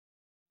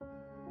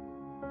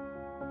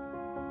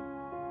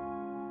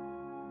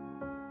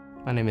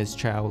My name is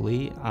Chao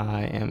Lee.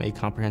 I am a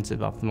comprehensive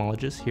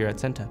ophthalmologist here at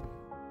CEENTA.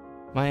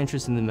 My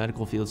interest in the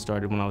medical field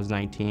started when I was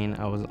 19.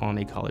 I was on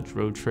a college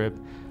road trip.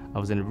 I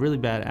was in a really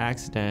bad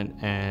accident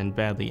and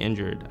badly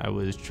injured. I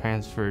was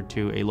transferred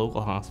to a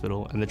local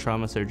hospital, and the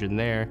trauma surgeon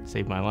there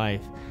saved my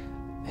life.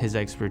 His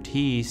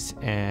expertise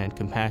and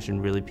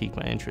compassion really piqued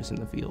my interest in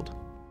the field.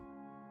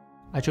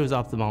 I chose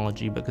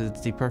ophthalmology because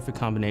it's the perfect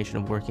combination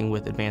of working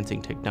with advancing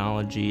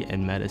technology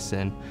and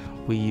medicine.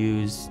 We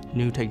use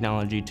new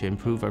technology to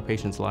improve our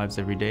patients' lives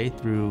every day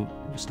through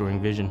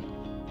restoring vision.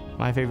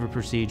 My favorite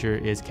procedure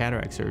is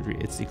cataract surgery.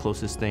 It's the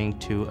closest thing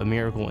to a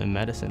miracle in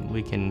medicine.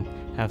 We can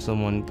have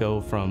someone go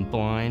from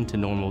blind to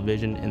normal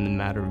vision in a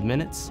matter of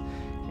minutes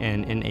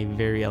and in a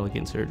very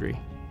elegant surgery.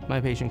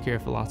 My patient care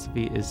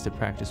philosophy is to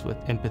practice with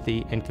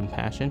empathy and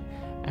compassion,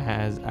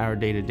 as our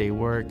day-to-day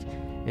work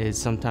is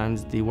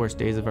sometimes the worst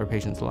days of our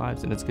patients'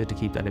 lives, and it's good to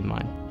keep that in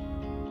mind.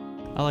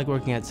 I like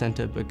working at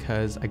CEENTA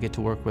because I get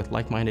to work with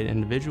like-minded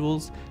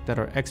individuals that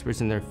are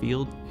experts in their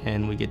field,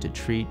 and we get to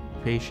treat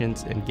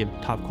patients and give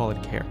top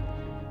quality care.